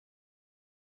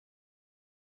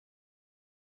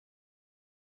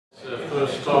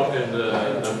first talk in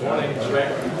the morning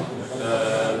track.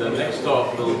 The next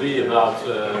talk will be about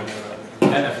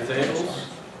nftables,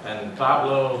 and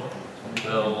Pablo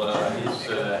will, he's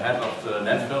head of the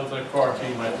NetFilter core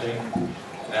team, I think,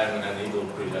 and he will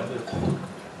present it.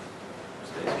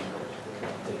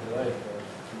 Take it away.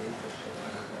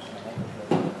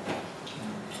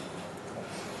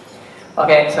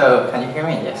 Okay, so can you hear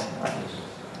me? Yes.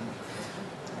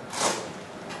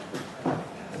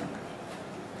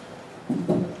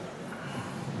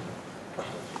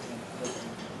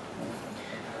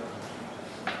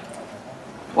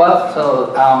 Well,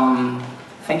 so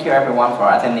thank you everyone for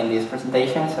attending this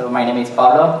presentation. So my name is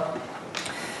Pablo,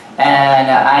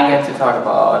 and I'm going to talk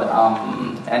about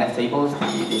nftables.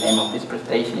 The name of this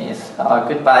presentation is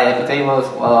Goodbye iptables,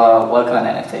 welcome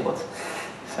nftables.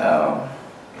 So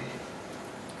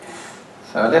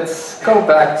let's go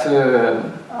back to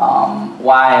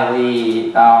why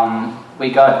we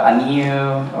got a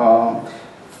new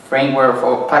framework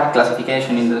for packet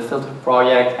classification in the filter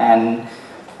project, and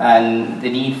the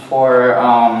need for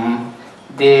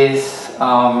this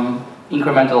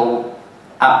incremental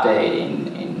update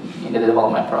in the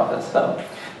development process. So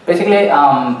basically,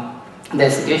 the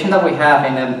situation that we have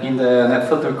in the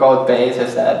NetFilter code base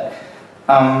is that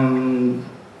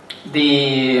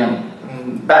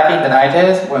back in the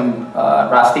 90s, when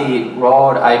Rusty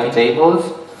wrote iptables,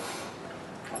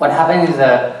 what happened is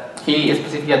that he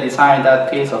specifically designed that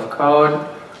piece of code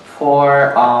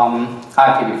for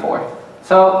IPv4.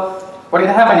 So what is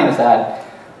happening is that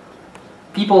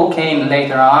people came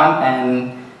later on,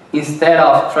 and instead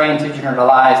of trying to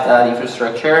generalize that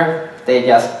infrastructure, they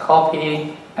just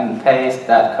copy and paste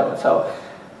that code. So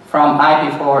from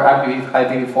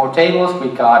IPv4 tables,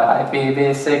 we got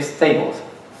IPv6 tables.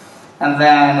 And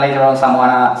then later on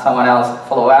someone else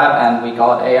followed up, and we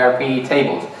got ARP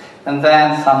tables. And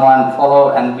then someone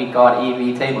followed, and we got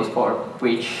EV tables for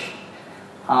which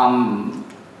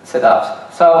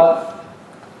setups. So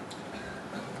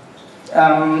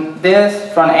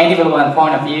this, from a development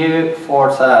point of view,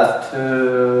 forces us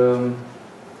to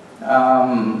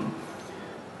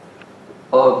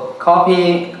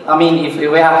copy. I mean, if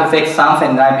we have to fix something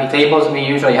in iptables, we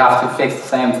usually have to fix the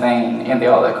same thing in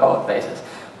the other code bases.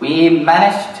 We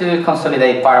managed to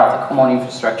consolidate part of the common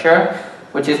infrastructure,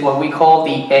 which is what we call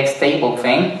the X-table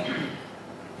thing.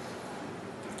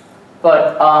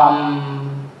 But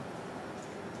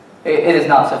it is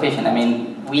not sufficient. I mean,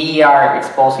 we are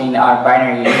exposing our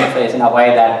binary interface in a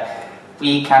way that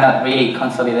we cannot really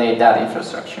consolidate that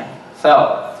infrastructure.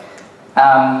 So,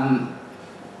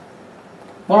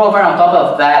 moreover, on top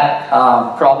of that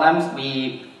problems,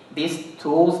 these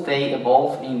tools, they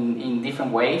evolve in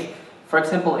different ways. For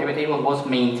example, iptable was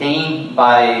maintained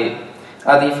by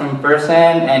a different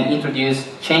person and introduced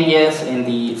changes in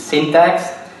the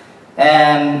syntax.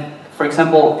 And for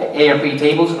example, ARP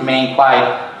tables remain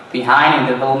quite behind in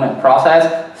the development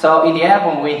process. So in the end,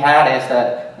 what we had is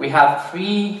that we have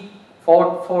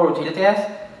four utilities: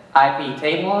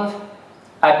 iptables,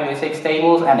 IPv6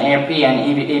 tables, and ARP and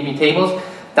EV tables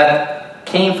that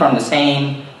came from the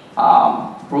same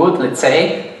root, let's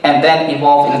say, and then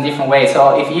evolved in a different way.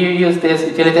 So if you use these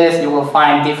utilities, you will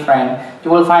find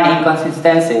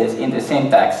inconsistencies in the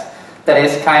syntax that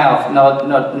is kind of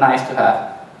not nice to have.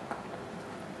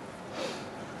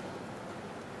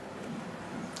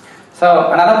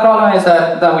 So another problem is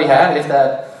that we have is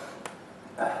that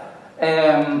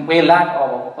we lack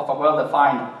of a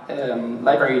well-defined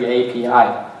library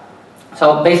API.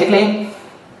 So basically,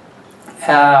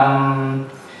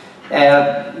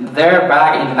 there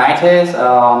back in the 90s,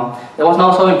 it was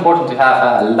not so important to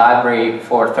have a library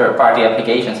for third-party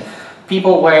applications.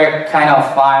 People were kind of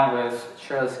fine with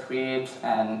shell scripts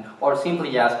or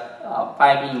simply just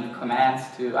piping commands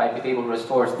to iptable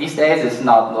restores. These days it's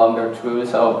not longer true,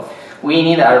 so we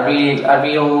need a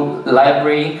real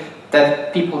library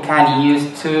that people can use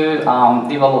to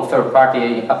develop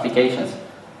third-party applications.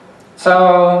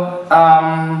 So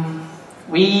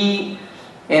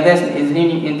in this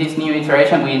new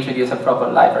iteration, we introduce a proper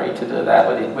library to do that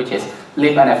with it, which is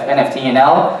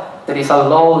libnftnl. That is a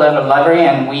low-level library,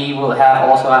 and we will have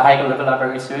also a higher-level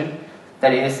library soon.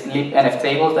 That is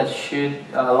libnftables, that should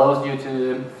allow you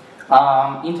to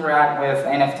interact with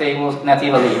nftables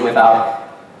natively without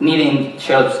needing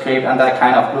shell script and that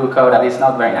kind of glue code that is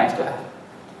not very nice to have.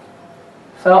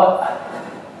 So,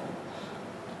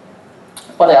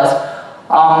 what else?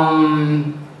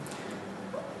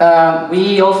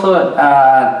 We also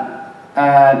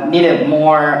needed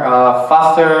more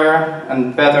faster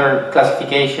and better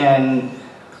classification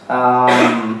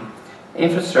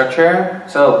infrastructure.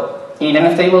 So in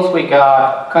nftables we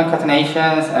got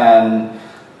concatenations and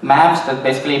maps that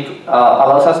basically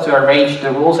allows us to arrange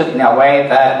the rule set in a way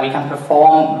that we can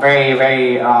perform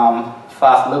very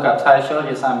fast lookups. I'll show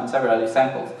you several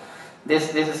examples.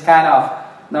 This is kind of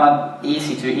not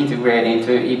easy to integrate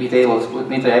into iptables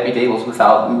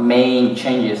without main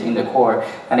changes in the core,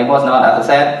 and it was not, as I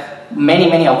said.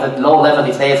 Many of the low-level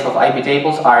details of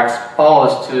iptables are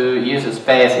exposed to user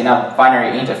space in a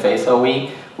binary interface, so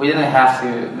we didn't have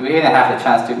the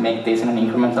chance to make this in an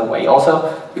incremental way.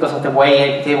 Also, because of the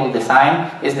way iptable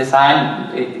design is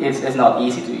designed, it's not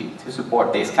easy to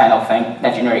support this kind of thing in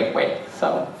a generic way.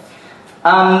 So,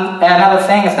 and another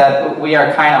thing is that we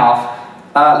are kind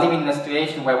of living in a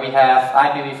situation where we have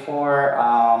IPv4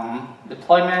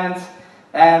 deployments,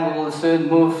 and we will soon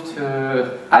move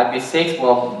to IP6.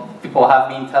 Well, people have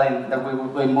been telling that we will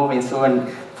be moving soon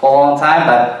for a long time,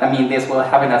 but I mean this will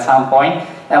happen at some point.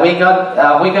 And we got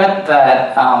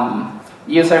that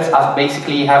users are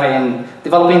basically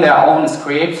developing their own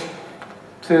scripts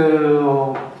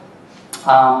to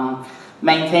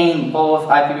maintain both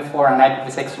IPv4 and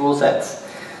IPv6 rule sets,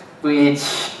 which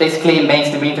basically makes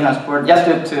the maintenance burden, just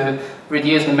to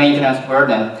reduce the maintenance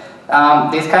burden.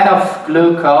 This kind of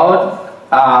glue code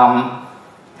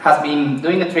has been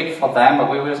doing the trick for them, but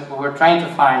we were trying to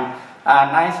find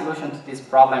a nice solution to this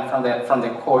problem from the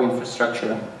core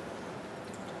infrastructure.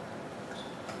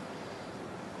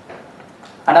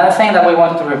 Another thing that we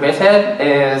wanted to revisit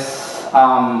is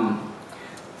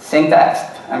syntax.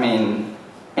 I mean,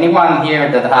 anyone here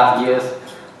that have used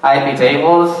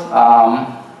iptables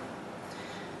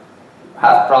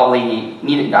has probably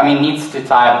needs to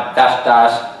type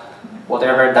dash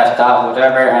whatever,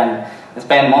 and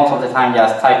spend most of the time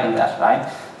just typing that, right?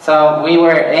 So we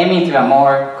were aiming to a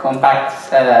more compact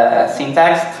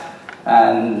syntax,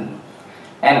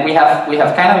 and we have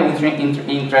kind of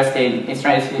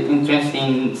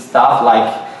interesting stuff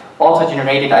like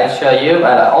auto-generated. I'll show you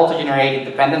auto-generated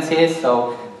dependencies.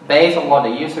 So based on what the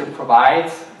user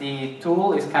provides, the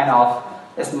tool is kind of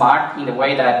smart in the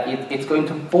way that it's going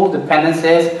to pull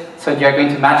dependencies, so you're going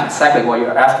to match exactly what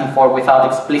you're asking for without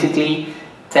explicitly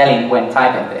telling when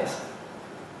typing this.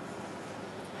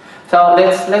 So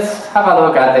let's have a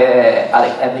look at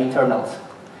the internals.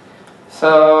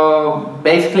 So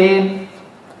basically,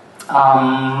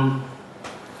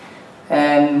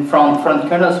 and from the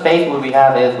kernel space, what we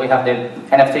have the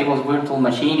nftables virtual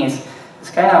machine. It's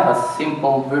kind of a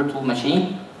simple virtual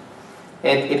machine.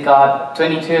 It got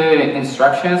 22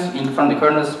 instructions from the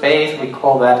kernel space. We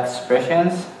call that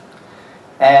expressions,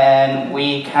 and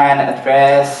we can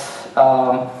address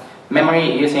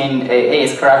memory using a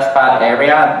scratchpad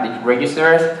area, the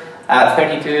registers, at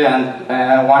 32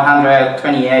 and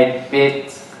 128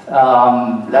 bit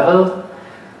level.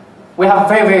 We have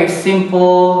very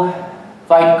simple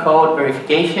bytecode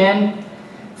verification.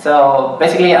 So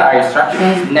basically our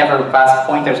instructions never pass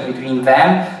pointers between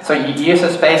them, so user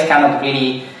space cannot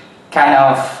really kind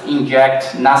of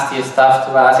inject nasty stuff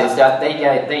to us. It's just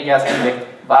they just inject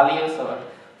values.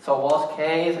 So worst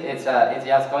case, it's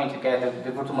just going to get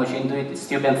the virtual machine doing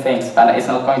stupid things, and it's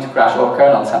not going to crash our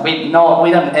kernels. And we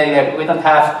don't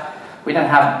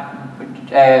have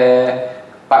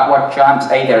backward jumps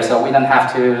either, so we don't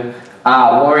have to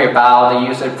worry about the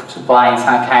user supplying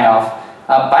some kind of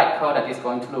bytecode that is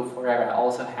going to loop forever and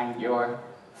also hang your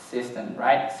system,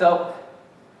 right? So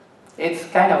it's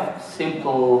kind of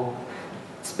simple,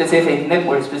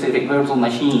 network-specific virtual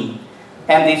machine.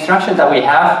 And the instructions that we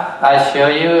have, I'll show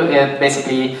you, it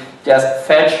basically just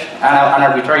fetch an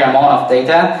arbitrary amount of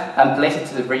data and place it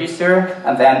to the register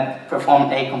and then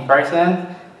perform a comparison.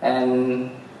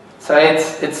 And so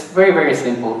it's very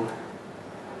simple.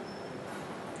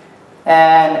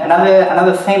 And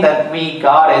another thing that we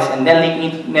got is a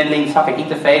netlink socket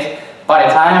interface. By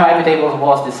the time iptables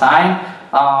was designed,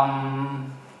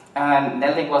 and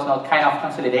netlink was not kind of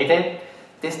consolidated.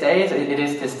 These days, it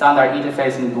is the standard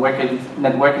interface in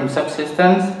networking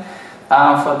subsystems.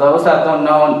 For those that don't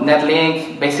know,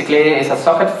 netlink basically is a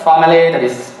socket family that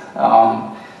is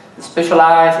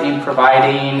specialized in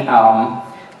providing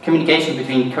communication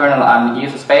between kernel and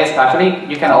user space. Actually,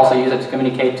 you can also use it to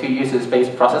communicate to user space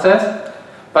processes,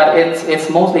 but it's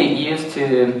mostly used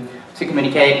to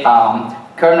communicate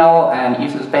kernel and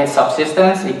user space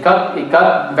subsystems. It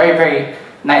got very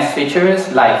nice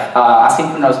features like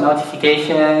asynchronous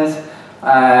notifications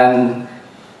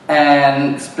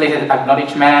and split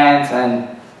acknowledgements and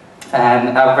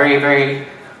a very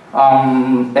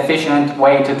efficient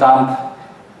way to dump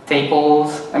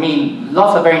tables. I mean,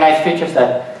 lots of very nice features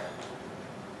that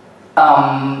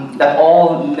that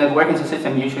all networking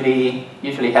systems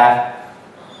usually have.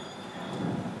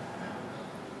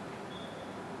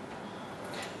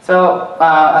 So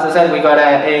as I said, we got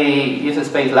a user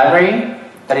space library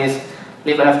that is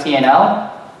libnftNL.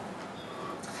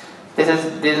 This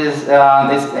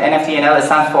nftables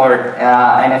stands for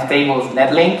nftables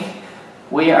netlink.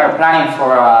 We are planning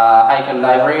for a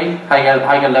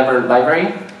higher level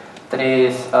library that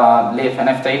is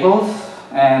libnftables,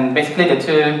 and basically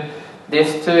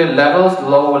these two levels,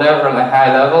 low level and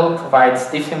high level, provides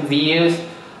different views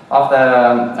of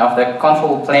the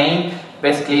control plane.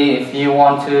 Basically, if you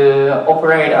want to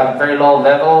operate at very low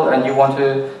level and you want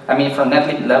to, from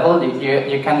netlink level,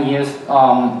 you can use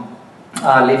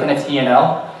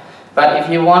libnftNL. But if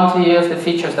you want to use the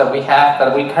features that we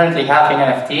currently have in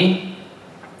NFT,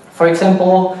 for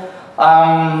example,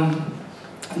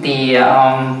 the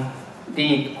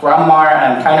grammar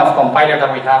and kind of compiler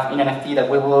that we have in NFT that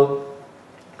we will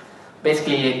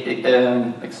basically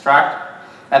extract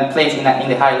and place in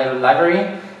the high level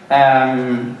library.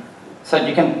 So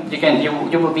you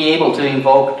will be able to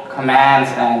invoke commands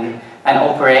and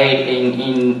operate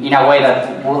in a way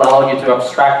that will allow you to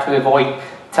abstract to avoid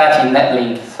touching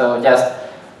netlink. So just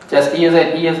use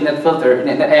netfilter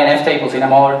and nftables in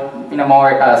a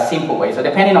more simple way. So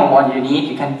depending on what you need,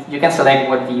 you can select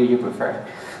what view you prefer.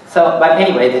 So, but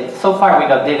anyway, so far we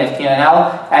got the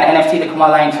nftables and NFT, the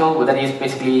command line tool that is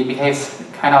basically behaves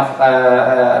kind of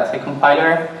as a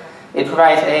compiler. It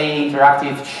provides a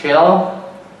interactive shell.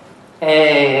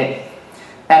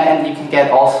 And you can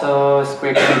get also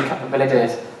scripting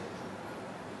capabilities.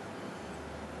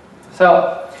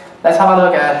 So let's have a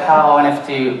look at how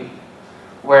NFT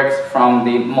works from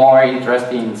the more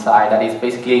interesting side, that is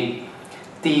basically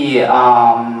the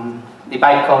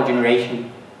bytecode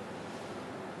generation.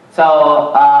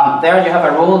 So there you have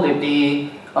a rule, the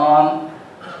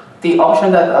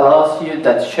option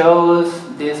that shows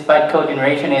this bytecode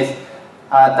generation is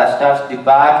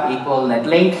 --debug equal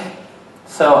netlink.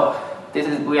 So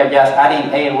we are just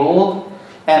adding a rule,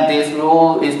 and this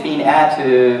rule is being added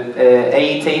to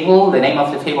a table. The name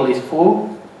of the table is foo,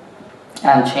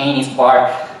 and chain is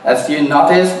bar. As you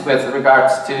notice with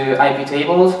regards to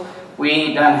iptables,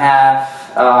 we don't have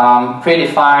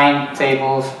predefined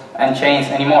tables and chains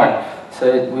anymore.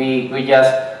 So we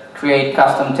just create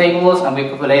custom tables and we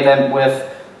populate them with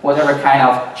whatever kind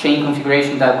of chain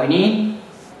configuration that we need,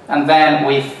 and then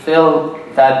we fill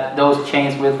those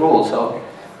chains with rules. So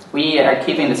we are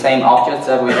keeping the same objects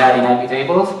that we had in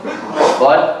iptables,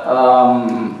 but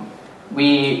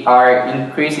we are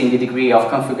increasing the degree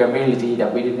of configurability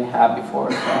that we didn't have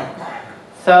before.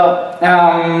 So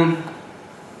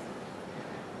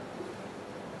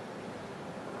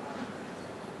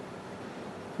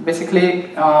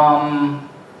basically,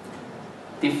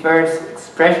 the first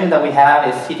expression that we have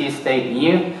is city state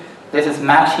new. This is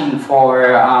matching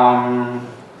for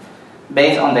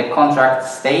based on the contract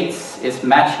states. Is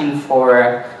matching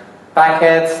for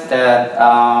packets that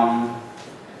are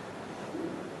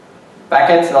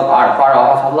part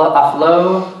of a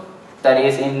flow that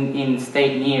is in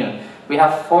state new. We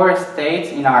have 4 states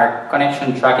in our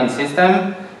connection tracking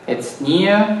system. It's new,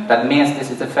 that means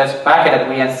this is the first packet that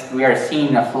we are seeing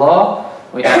in a flow.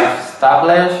 We have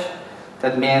established,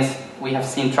 that means we have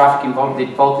seen traffic in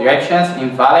both directions.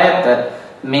 Invalid, that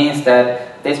means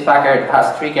that this packet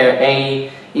has triggered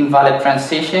a invalid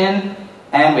transition.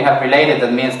 And we have related,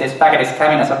 that means this packet is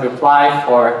coming as a reply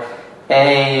for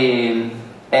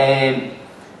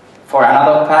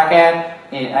another packet,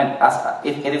 and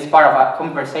it is part of a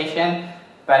conversation,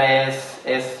 but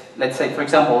is let's say, for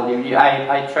example,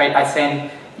 I send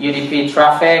UDP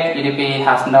traffic. UDP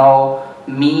has no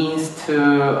means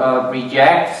to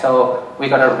reject, so we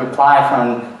got a reply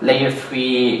from layer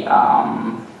 3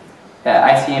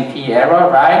 ICMP error,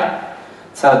 right?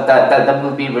 So that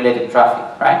will be related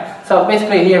traffic, right? So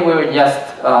basically here we were just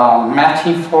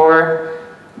matching for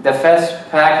the first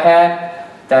packet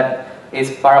that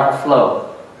is part of a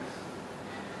flow.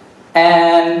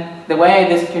 And the way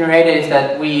this is generated is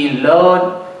that we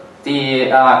load the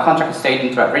contract state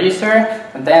into a register,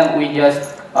 and then we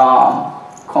just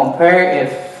compare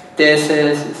if this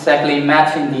is exactly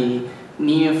matching the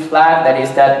new flag that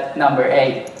is that number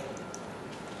 8.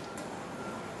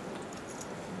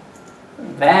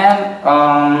 Then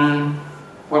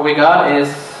what we got is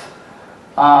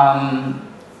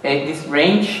this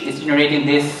range is generating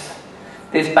this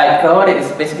bytecode.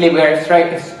 It's basically we are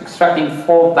extracting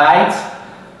 4 bytes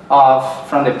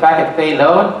from the packet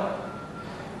payload,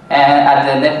 and at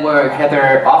the network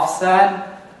header offset,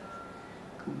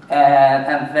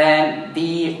 and then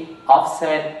the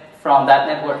offset from that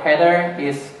network header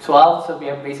is 12. So we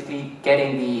are basically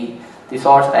getting the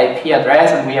source IP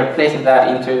address, and we are placing that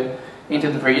into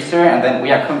the register, and then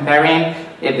we are comparing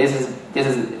if this is this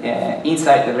is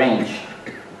inside the range.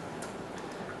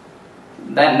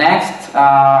 Then next,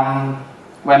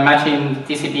 when matching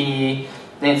TCP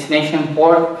destination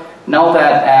port, know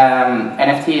that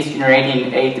NFT is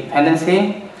generating a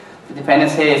dependency. The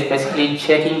dependency is basically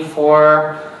checking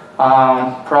for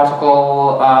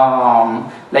protocol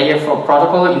layer 4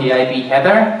 protocol in the IP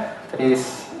header that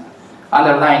is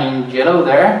underlined in yellow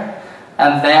there,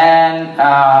 and then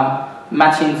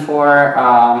matching for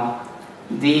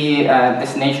the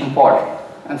destination port.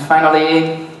 And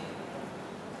finally,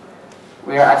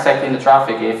 we are accepting the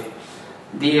traffic if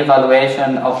the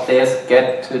evaluation of this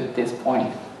get to this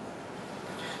point.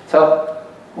 So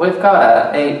we've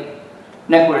got a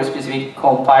network-specific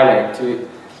compiler to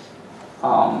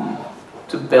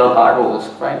build our rules,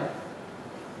 right?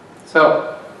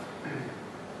 So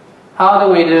how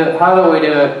do we do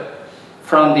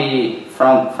from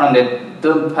the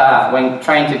dump path when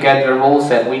trying to get the rule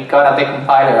set? We got a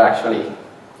decompiler actually.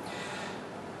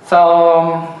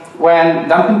 So when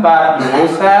dumping back the rule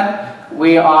set,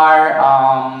 we are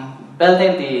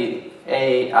building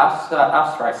a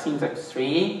abstract syntax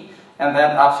tree, and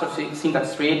that abstract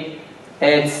syntax tree,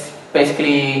 it's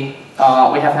basically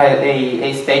we have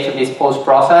a stage of this post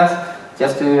process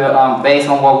just to based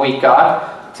on what we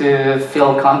got to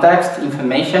fill context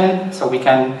information, so we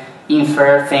can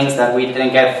infer things that we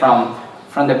didn't get from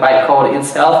the bytecode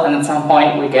itself, and at some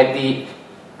point we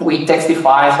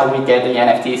textify, so we get the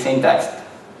NFT syntax.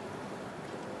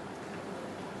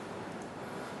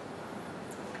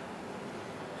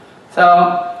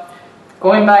 So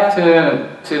going back to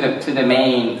the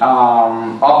main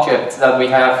objects that we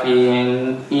have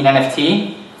in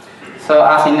NFT. So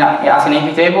as in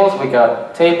iptables, we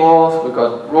got tables, we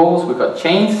got rules, we got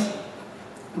chains.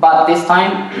 But this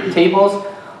time, tables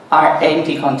are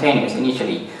empty containers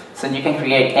initially. So you can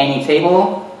create any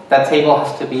table. That table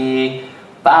has to be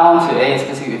bound to a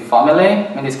specific formula.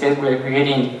 In this case, we're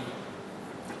creating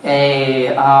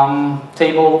a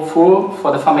table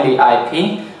for the family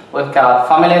IP. We've got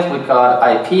families, we've got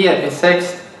IP,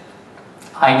 IP6,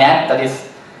 INET, that is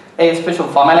a special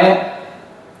family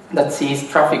that sees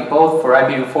traffic both for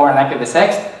IPv4 and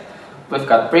IPv6. We've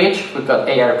got bridge, we've got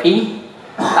ARP,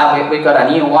 and we've got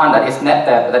a new one that is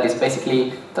NetDep, that is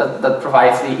basically, that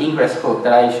provides the ingress hook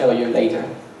that I'll show you later.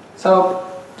 So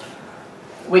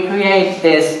we create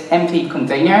this empty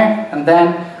container, and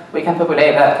then we can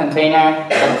populate that container,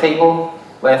 that table,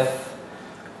 with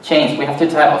chains. We have two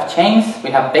types of chains. We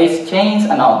have base chains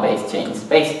and non-base chains.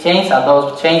 Base chains are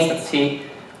those chains that see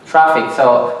traffic.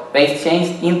 So base chains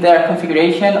in their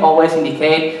configuration always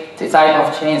indicate the type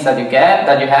of chains that you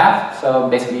have. So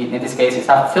basically, in this case, it's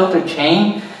a filter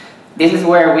chain. This is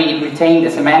where we retain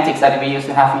the semantics that we used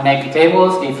to have in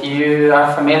iptables. If you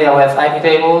are familiar with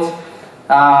iptables,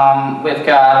 we've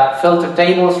got filter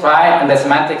tables, right? And the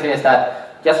semantics is that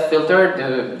just filter,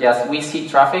 we see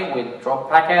traffic, we drop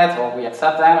packets or we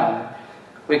accept them. Or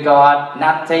we got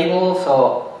NAT table,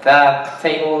 so that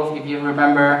table, if you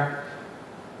remember,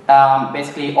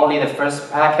 basically only the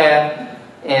first packet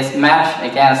is matched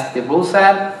against the rule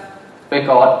set. We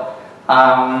got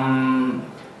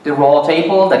the raw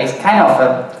table, that is kind of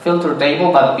a filter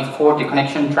table, but before the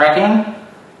connection tracking.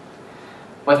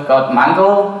 We've got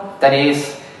Mangle, that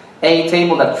is a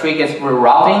table that triggers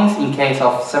reroutings in case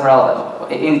of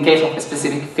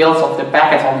specific fields of the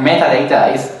packet or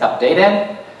metadata is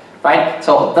updated, right?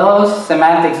 So those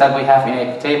semantics that we have in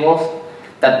iptables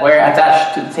that were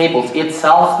attached to the tables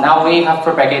itself, now we have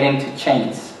propagated into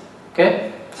chains.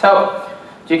 Okay, so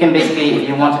you can basically, if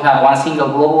you want to have one single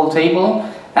global table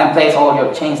and place all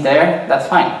your chains there, that's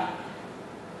fine.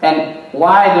 And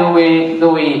why do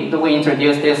we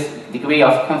introduce this degree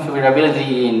of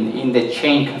configurability in the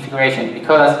chain configuration?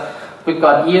 Because we've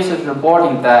got users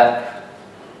reporting that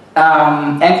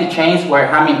empty chains were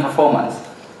harming performance.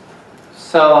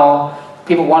 So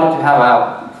people wanted to have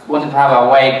a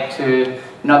way to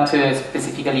not to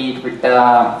specifically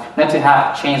not to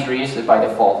have chains reused by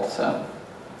default. So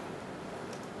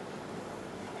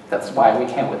that's why we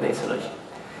came with this solution.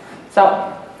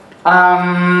 So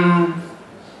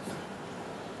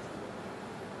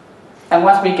and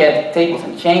once we get tables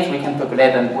and chains, we can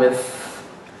populate them with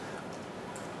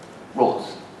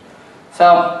rules.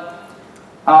 So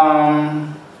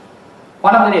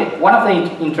one of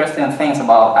the interesting things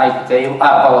about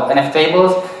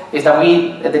nftables is that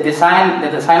the design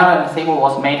of the table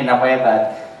was made in a way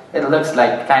that it looks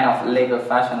like kind of Lego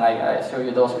fashion, like I show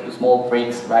you those small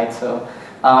bricks, right? So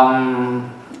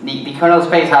the kernel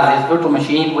space has this virtual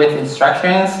machine with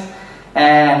instructions,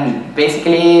 and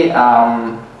basically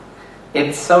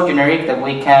it's so generic that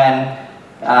we can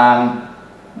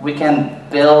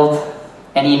build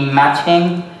any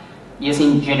matching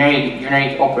using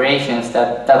generic operations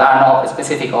that are not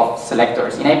specific of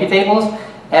selectors. In iptables,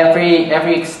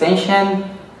 every extension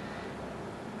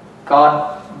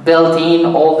got built in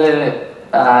all the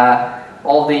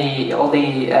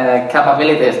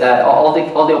capabilities, that all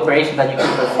the operations that you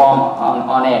can perform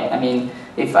on it. I mean,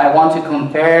 if I want to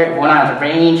compare one at a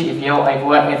range, if I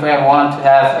want to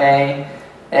have a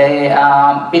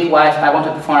bitwise, I want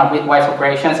to perform a bitwise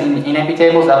operations in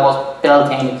iptables, that was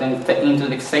built into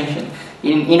the extension.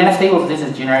 In nftables, this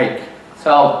is generic.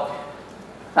 So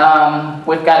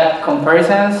we've got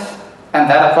comparisons, and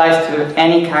that applies to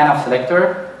any kind of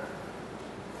selector.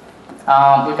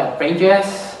 We've got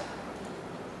ranges,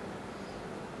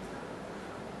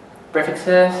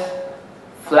 prefixes,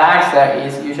 flags, that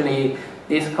is usually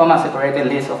this comma-separated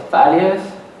list of values,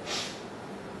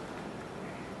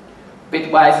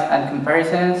 bitwise and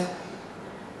comparisons.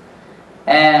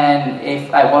 And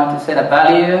if I want to set a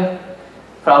value,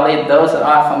 probably those that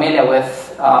are familiar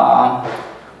with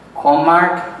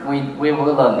hallmark, we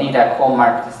will need a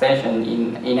hallmark extension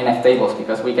in nftables,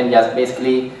 because we can just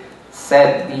basically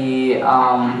set the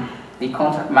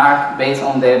contract mark based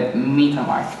on the meter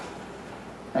mark.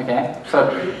 Okay,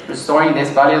 so restoring these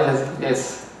values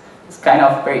is kind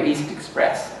of very easy to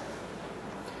express.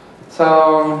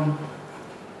 So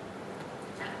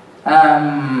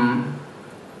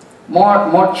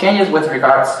more changes with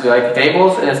regards to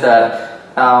iptables is that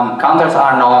counters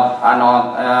are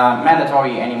not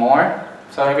mandatory anymore.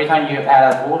 So every time you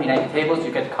add a rule in iptables,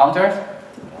 you get counters,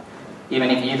 even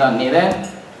if you don't need it.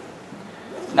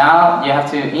 Now you have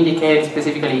to indicate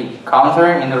specifically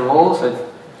counter in the rule, so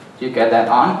you get that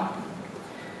on.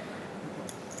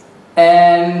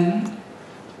 And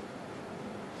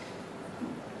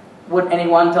would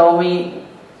anyone tell me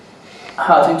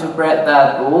how to interpret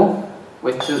that rule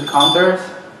with two counters?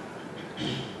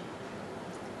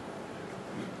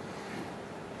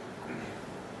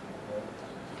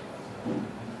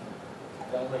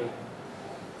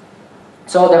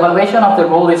 So the evaluation of the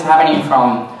rule is happening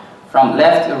from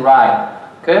left to right.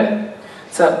 Good?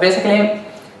 So basically,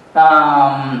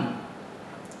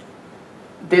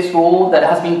 this rule that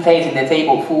has been placed in the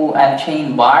table full and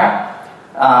chain bar,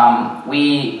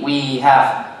 we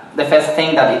have the first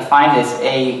thing that it finds is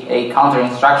a counter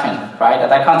instruction, right?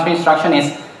 That counter instruction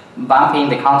is bumping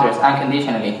the counters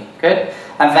unconditionally. Good?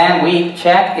 And then we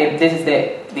check if this is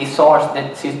the source,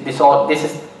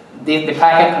 the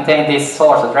packet containing this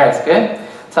source address. Good?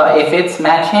 So if it's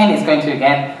matching, it's going to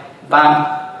again bump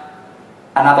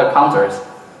another counters.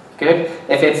 Good.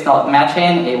 If it's not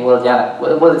matching, it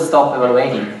will stop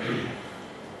evaluating.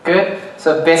 Good.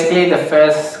 So basically, the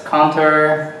first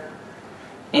counter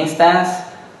instance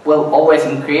will always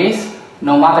increase,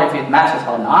 no matter if it matches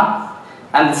or not,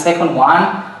 and the second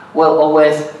one will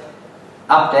always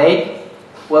update.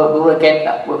 It will get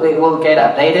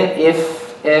updated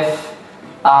if we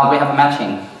have a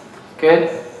matching. Good.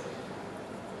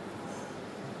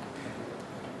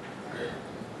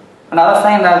 Another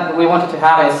thing that we wanted to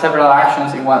have is several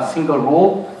actions in one single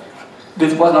rule.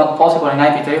 This was not possible in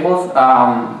iptables,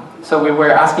 so we were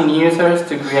asking users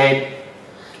to create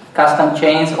custom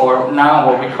chains, or now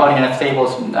what we call in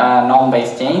nftables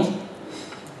non-based chains.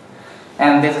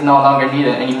 And this is no longer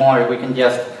needed anymore. We can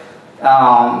just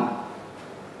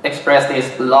express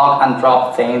this log and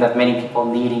drop thing that many people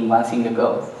need in one single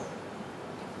go.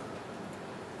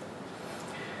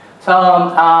 So,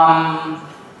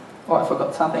 oh, I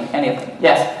forgot something. Anything?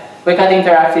 Yes, we got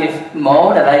interactive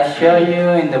mode that I show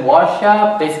you in the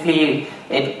workshop. Basically,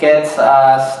 it gets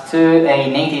us to a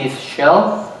native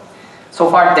shell. So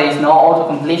far, there is no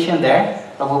auto-completion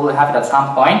there, but we will have it at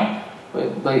some point.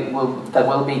 That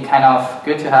will be kind of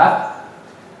good to have.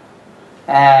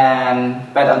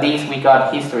 But at least we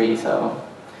got history, so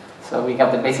we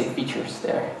got the basic features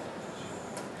there.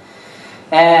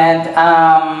 And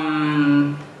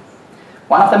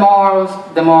one of the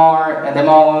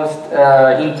most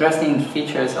interesting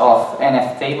features of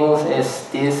nftables is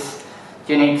this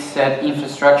unique set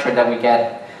infrastructure that we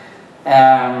get.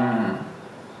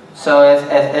 So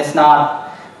it's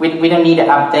not, we don't need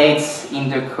updates in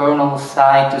the kernel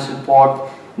side to support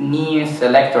new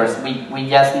selectors. We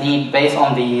just need, based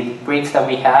on the bricks that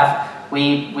we have,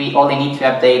 we only need to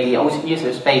update the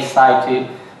user space side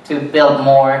to build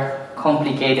more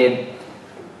complicated,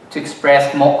 to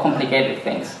express more complicated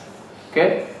things.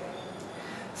 Good?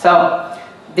 So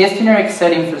this generic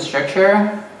set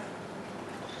infrastructure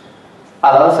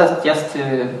allows us just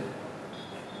to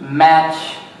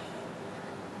match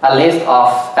a list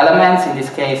of elements, in this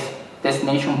case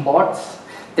destination ports.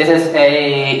 This is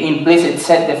a implicit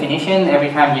set definition. Every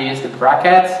time you use the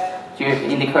brackets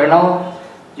in the kernel,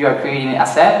 you are creating a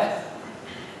set.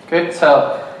 Good.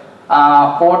 So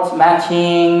ports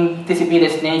matching, TCP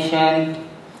destination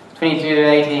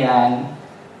 2280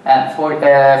 and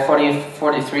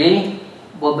 4043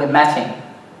 will be matching.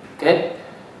 Good.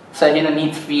 So you don't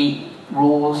need 3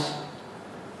 rules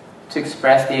to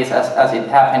express this as it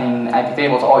happened in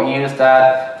iptables, or use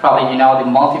that, probably you know, the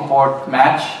multi-port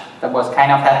match that was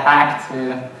kind of a hack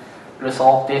to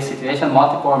resolve this situation.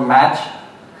 Multi-port match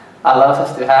allows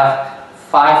us to have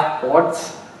 5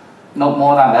 ports, not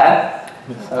more than that.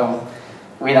 So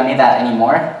we don't need that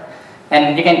anymore.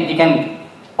 And you can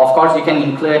of course you can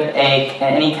include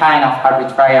any kind of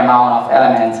arbitrary amount of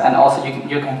elements, and also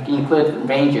you can include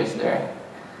ranges there.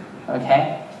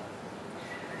 Okay.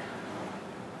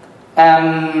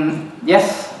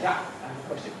 Yes? Yeah, I have a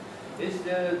question. Is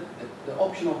the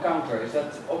optional counter, is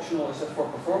that optional, is that for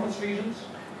performance reasons?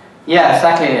 Yeah,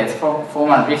 exactly. It's for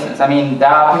performance reasons. I mean, there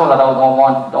are people that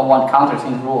don't want counters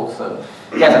in rules. So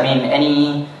yes, I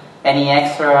mean, any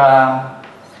extra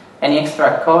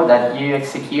code that you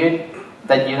execute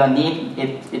that you don't need,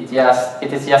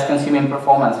 it is just consuming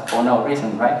performance for no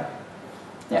reason, right?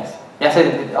 Yes. Yes.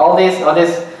 All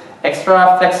this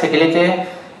extra flexibility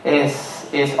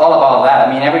is all about that.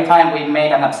 I mean, every time we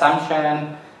made an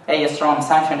assumption, a strong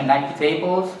assumption in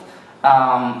iptables,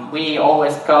 we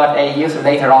always got a user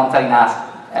later on telling us,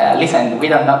 listen, we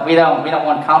don't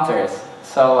want counters.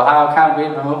 So how can we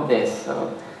remove this?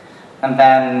 So, and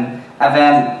then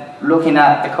looking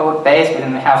at the code base, we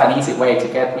didn't have an easy way to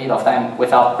get rid of them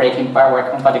without breaking backward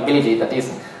compatibility. That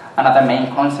is another main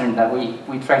concern that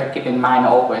we try to keep in mind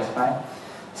always, right?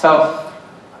 So.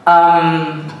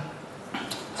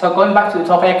 So going back to the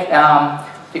topic,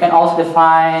 you can also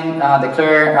define,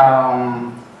 declare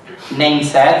name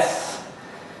sets.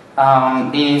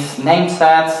 These name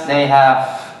sets, they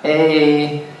have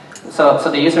so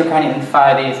the user can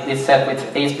identify this set with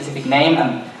a specific name,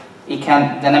 and it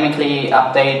can dynamically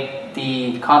update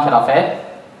the content of it.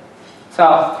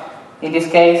 So in this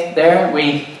case there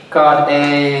we got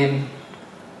a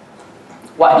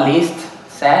whitelist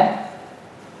set.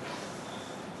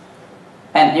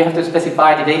 And you have to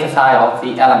specify the data type of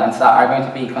the elements that are going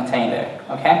to be contained there,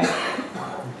 okay?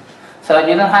 So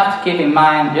you don't have to keep in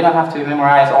mind, you don't have to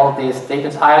memorize all these data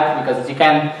types, because you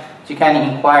can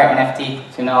inquire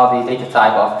NFT to know the data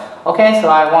type of, okay, so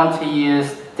I want to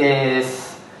use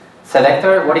this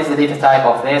selector, what is the data type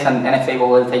of this? And nftable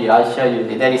will tell you, I'll show you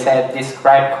the data set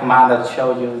describe command that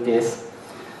show you this.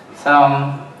 So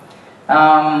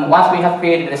once we have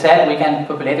created the set, we can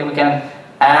populate it, we can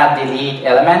add, delete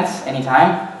elements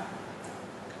anytime.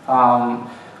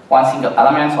 One single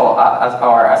element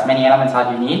or as many elements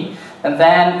as you need. And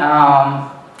then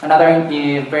another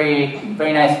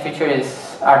very nice feature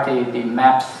are the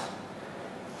maps.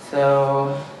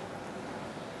 So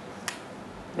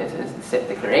this is the set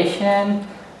declaration.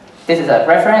 This is a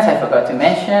reference I forgot to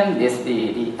mention. This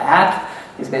the add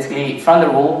is basically from the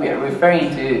rule we are referring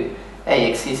to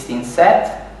a existing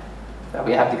set that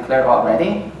we have declared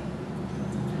already.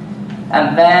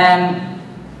 And then,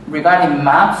 regarding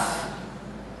maps,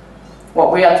 what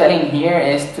we are telling here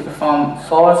is to perform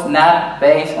source NAT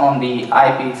based on the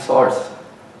IP source.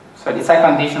 So it's a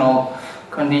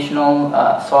conditional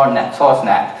source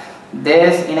NAT.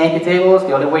 This in iptables,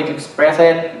 the only way to express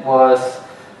it was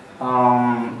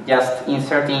just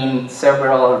inserting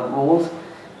several rules,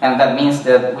 and that means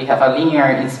that we have a linear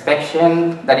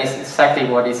inspection that is exactly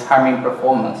what is harming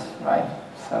performance, right?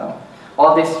 So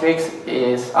all these tricks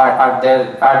are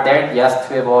there just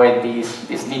to avoid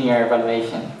this linear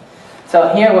evaluation. So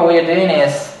here what we are doing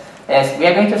is we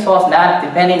are going to source NAT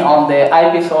depending on the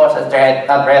IP source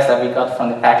address that we got from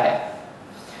the packet.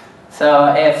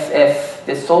 So if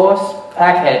the source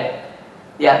packet,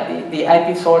 the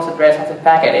IP source address of the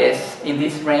packet is in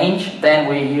this range, then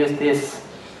we use this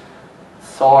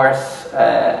source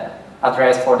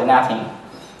address for the NATing.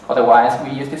 Otherwise,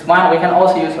 we use this one. We can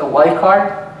also use a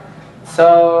wildcard.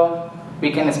 So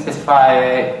we can specify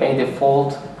a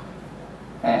default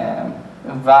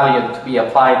value to be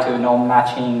applied to no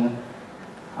matching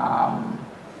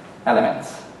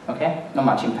elements, okay? No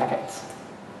matching packets.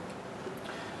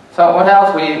 So what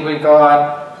else? We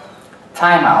got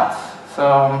timeouts.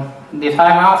 So the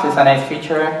timeouts is a nice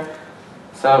feature.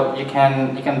 So you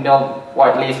can build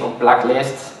whitelist or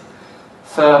blacklists.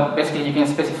 So basically you can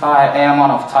specify an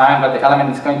amount of time that the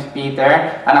element is going to be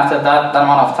there, and after that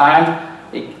amount of time,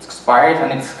 it expires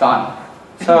and it's gone.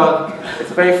 So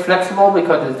it's very flexible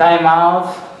because the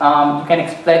timeouts, you can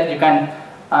express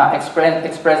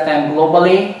them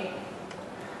globally,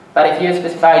 but if you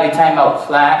specify the timeout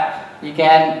flag, you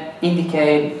can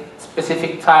indicate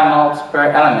specific timeouts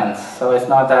per element. So it's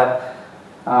not that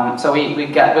So we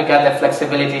get the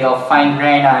flexibility of fine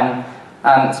grain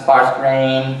and sparse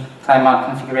grain timeout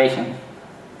configuration.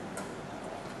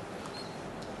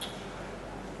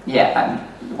 Yeah, and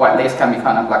whitelist can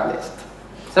become a blacklist.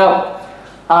 So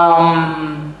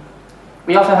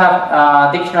we also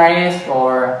have dictionaries,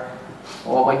 or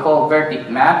what we call vertic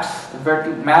maps. The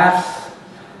vertic maps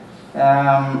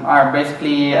are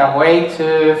basically a way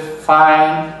to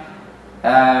find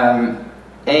a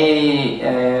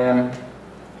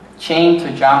chain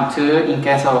to jump to in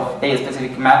case of a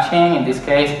specific matching. In this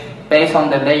case, based on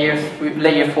the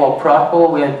layer 4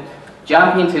 protocol, we'll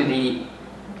jump into the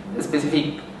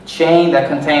specific chain that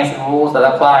contains the rules that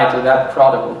apply to that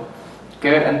protocol.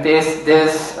 Good, and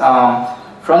this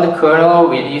from the kernel,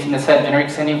 we're using the set generic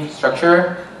set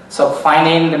infrastructure, so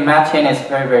finding the matching is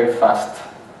very, very fast.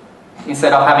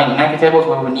 Instead of having iptables,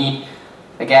 we will need,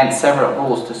 again, several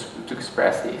rules to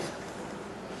express these.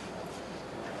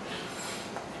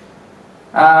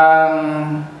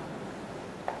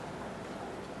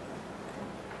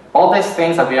 All these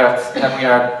things that we are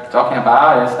talking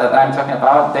about,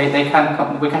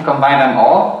 we can combine them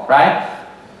all, right?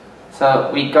 So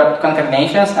we got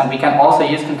concatenations, and we can also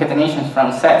use concatenations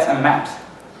from sets and maps.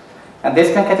 And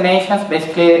these concatenations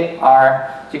basically are,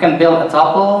 you can build a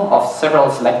tuple of several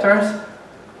selectors.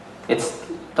 It's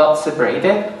dot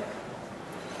separated,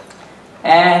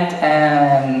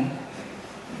 and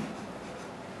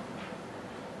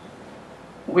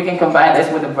we can combine this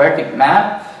with a vertic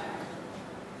map.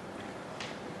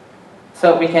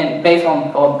 So we can, based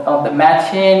on the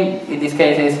matching, in this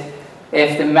case is,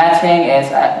 if the matching is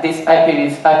this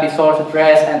IP source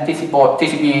address and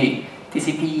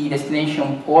TCP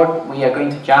destination port, we are going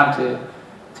to jump to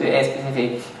a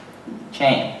specific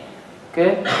chain.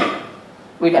 Good.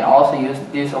 We can also use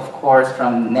this, of course,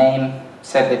 from name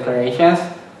set declarations.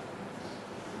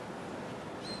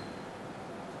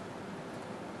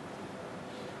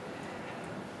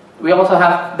 We also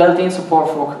have built-in support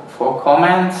for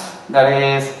comments that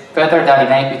is better than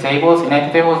in iptables. In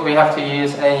iptables, we have to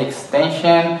use an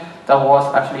extension that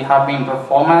was actually having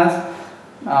performance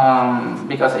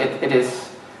because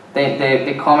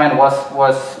the comment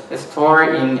was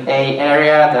stored in an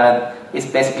area that is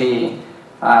basically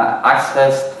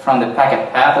accessed from the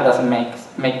packet path. That doesn't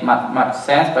make much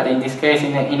sense. But in this case,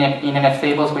 in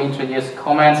nftables, we introduce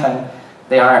comments, and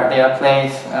they are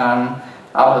placed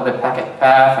out of the packet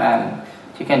path, and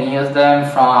you can use them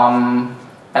from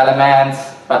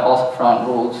elements, but also from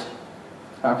rules.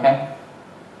 Okay.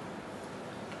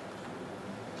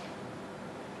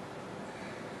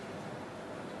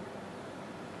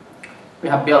 We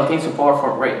have built-in support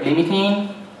for rate limiting,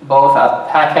 both at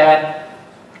packet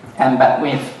and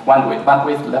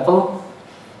bandwidth level.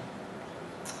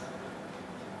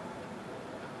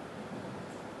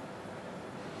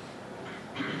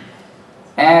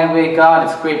 And we got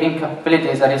scripting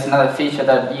capabilities. That is another feature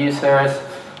that users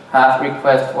have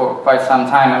requested for quite some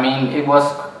time. I mean, it was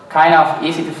kind of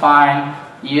easy to find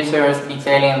users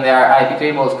detailing their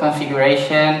iptables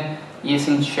configuration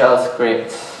using shell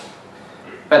scripts.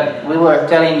 But we were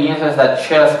telling users that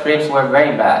shell scripts were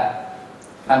very bad.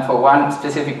 And for one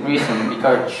specific reason,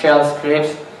 because shell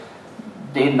scripts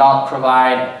did not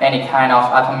provide any kind of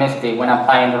atomicity when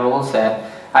applying the rule set.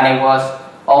 And it was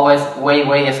always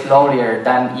way slower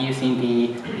than using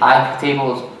the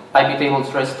iptables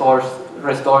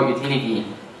restore utility.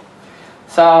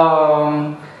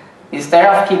 So instead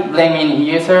of keep blaming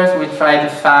users, we try to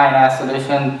find a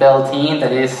solution built in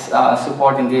that is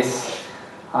supporting these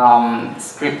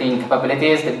scripting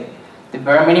capabilities. The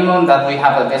bare minimum that we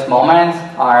have at this moment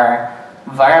are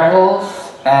variables,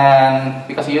 and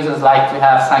because users like to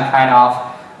have some kind of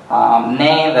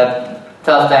name that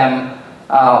tells them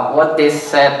what this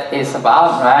set is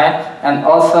about, right? And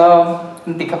also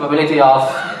the capability of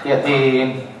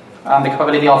the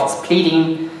capability of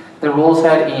splitting the rule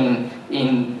set in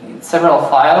several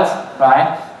files,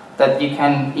 right? That you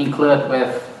can include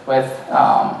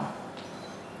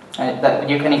that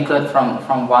you can include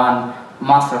from one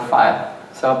master file.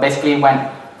 So basically, when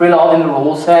reloading the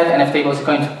rule set, nftables is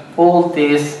going to pull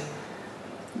these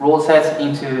rule sets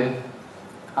into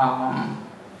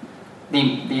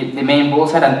the main rule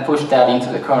set and push that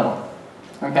into the kernel.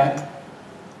 Okay.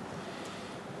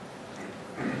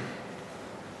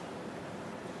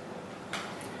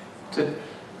 To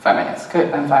 5 minutes.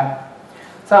 Good, I'm fine.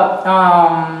 So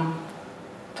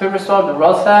to restore the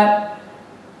rule set,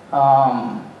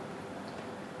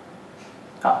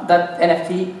 that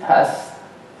NFT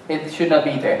it should not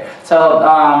be there. So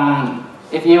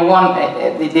if you want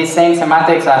the same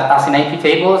semantics as in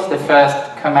iptables, the first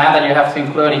command that you have to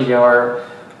include in your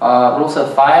rule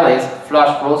set file is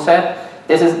flush rule set.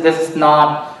 this is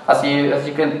not, as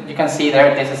you can see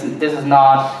there, this is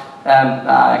not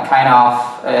kind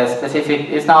of specific.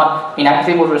 It's not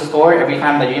inactive restore. Every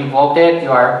time that you invoked it,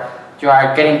 you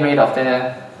are getting rid of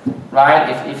the right.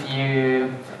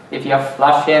 If you have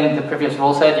flushed in the previous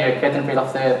rule set, you're getting rid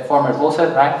of the former rule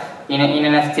set, right? In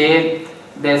NFT,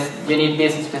 you need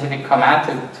this specific command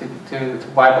to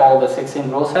wipe all the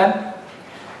 16 rule set,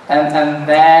 and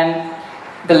then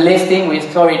the listing we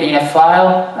store it in a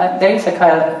file. There is a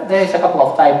couple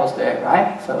of typos there,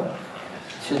 right? So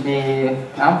it should be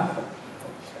no.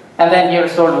 And then you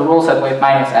restore the rule set with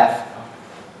 -f.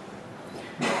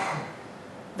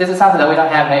 This is something that we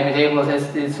don't have in iptables.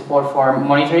 Is support for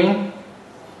monitoring,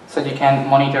 so you can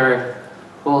monitor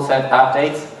rule set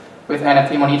updates with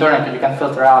NFT monitor, and you can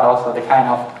filter out also the kind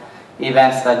of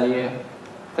events that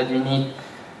you need.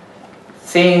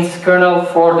 Since kernel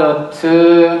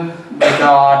 4.2, we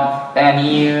got a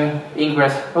new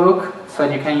ingress hook, so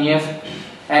you can use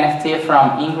NFT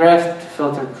from ingress to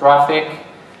filter traffic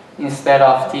instead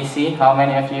of TC. How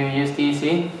many of you use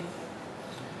TC?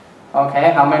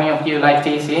 Okay, how many of you like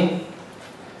TC?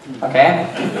 Okay.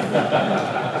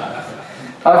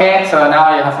 Okay, so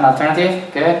now you have an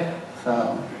alternative. Good.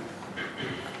 So,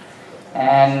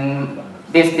 and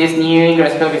this new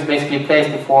ingress hook is basically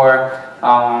placed before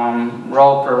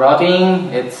row per routing.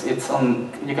 It's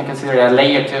on. You can consider it a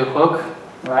layer 2 hook,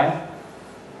 right?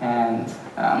 And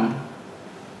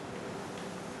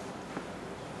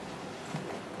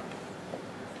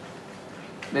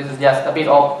this is just a bit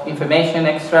of information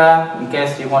extra in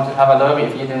case you want to have a look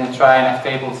if you didn't try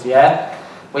nftables yet.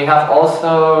 We have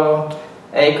also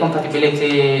a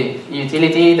compatibility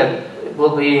utility that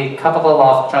will be capable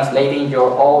of translating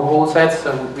your old rule sets,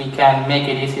 so we can make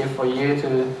it easier for you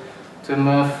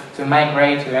to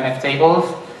migrate to nftables.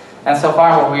 And so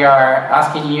far what we are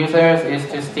asking users is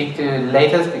to stick to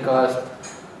latest, because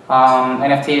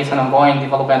NFT is an ongoing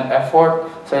development effort,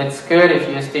 so it's good if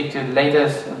you stick to the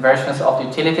latest versions of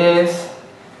utilities,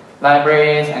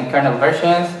 libraries, and kernel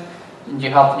versions. You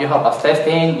help us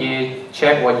testing, you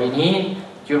check what you need,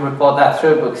 you report that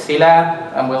through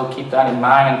Bookzilla, and we'll keep that in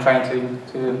mind and trying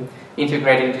to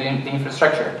integrate it into the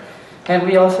infrastructure. And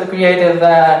we also created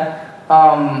that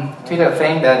Twitter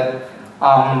thing that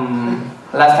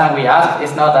last time we asked.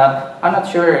 It's not that, I'm not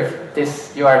sure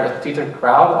if you are the Twitter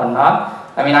crowd or not.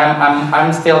 I mean,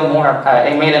 I'm still more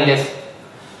a mailing list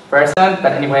person,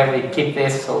 but anyway, we keep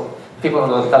this so people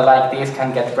that like this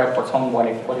can get reports on what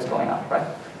is going on, right?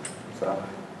 So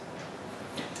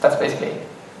that's basically it.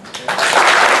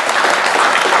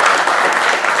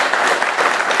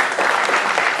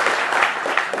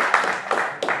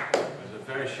 There's a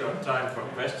very short time for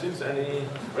questions. Any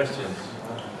questions?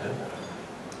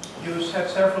 You said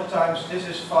several times, this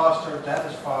is faster, that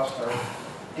is faster.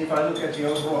 If I look at the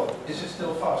overall, is it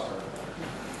still faster?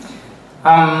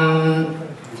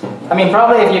 I mean,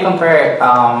 probably if you compare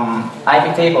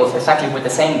iptables exactly with the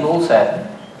same rule set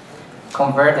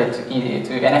converted to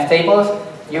nftables,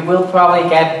 you will probably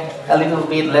get a little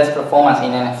bit less performance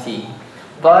in NFT.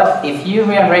 But if you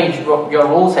rearrange your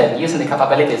rule set using the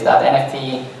capabilities that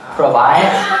NFT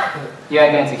provides, you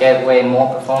are going to get way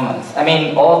more performance. I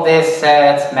mean, all these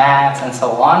sets, maths, and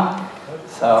so on.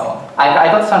 So I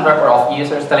got some report of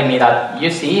users telling me that you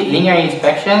see linear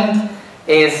inspection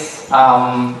is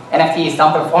NFT is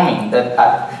not performing. That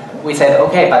we said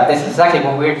okay, but this is exactly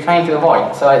what we're trying to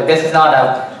avoid. So this is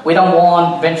not we don't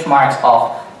want benchmarks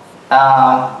of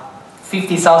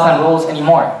 50,000 rules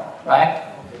anymore, right?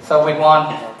 So we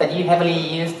want that you heavily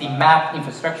use the map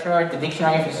infrastructure, the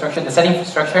dictionary infrastructure, the set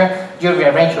infrastructure. You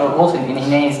rearrange your rules in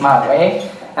a smart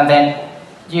way, and then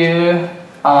you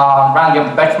run your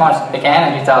benchmarks again,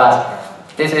 and you tell us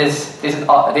this is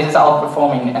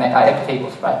outperforming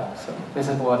iptables, right? So this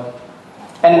is what,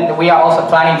 and we are also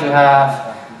planning to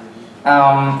have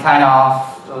kind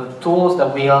of tools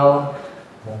that will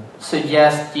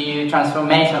suggest you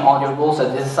transformation on your rules. So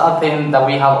this is something that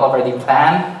we have already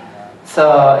planned.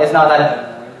 So it's not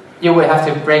that you will have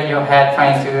to break your head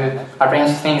trying to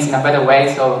arrange things in a better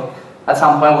way. So at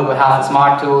some point we will have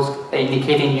smart tools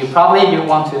indicating you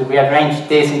want to rearrange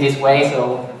this in this way.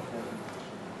 So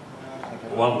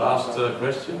one last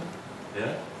question.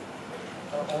 Yeah.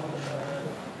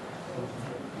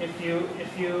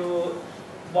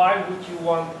 Why would you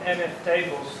want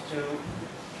nftables to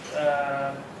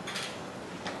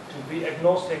be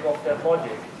agnostic of that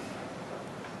logic?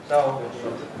 So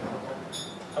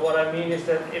what I mean is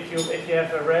that if you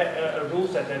have a rule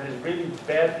set that is really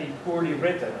poorly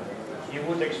written, you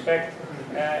would expect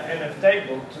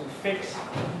nftable to fix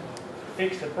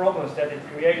the problems that it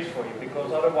creates for you,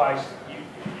 because otherwise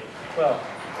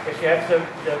If you have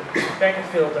the packet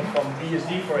filter from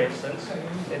BSD, for instance,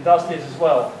 it does this as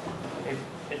well.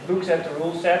 It looks at the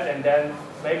rule set and then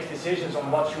makes decisions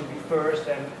on what should be first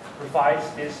and provides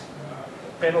this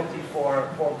penalty for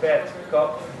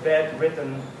bad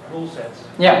written rule sets.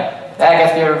 Yeah, I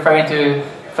guess you're referring to,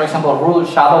 for example, rule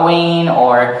shadowing,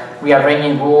 or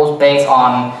rearranging rules based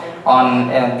on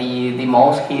the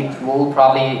most hit rule,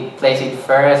 probably place it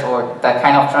first, or that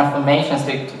kind of transformations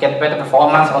to get better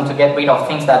performance and to get rid of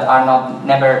things that are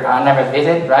never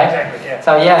visited, right? Exactly, yeah.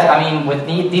 So yes, I mean, with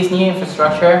this new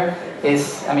infrastructure,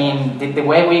 the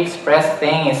way we express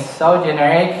things is so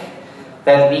generic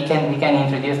that we can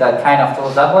introduce that kind of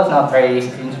tools. That was not very easy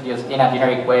to introduce in a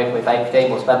generic way with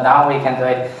iptables, but now we can do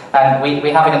it, and we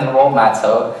have it in the roadmap.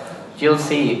 So you'll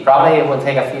see, probably it will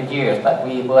take a few years, but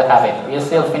we will have it. We are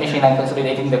still finishing and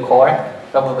consolidating the core,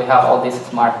 but we have all these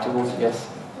smart tools, yes.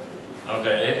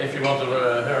 Okay, if you want to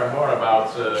hear more about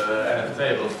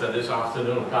nftables, then this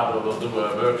afternoon Pablo will do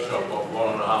a workshop of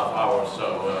 1.5 hours,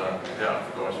 so yeah,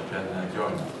 of course you can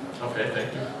join. Okay,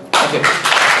 thank you. Thank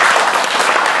you.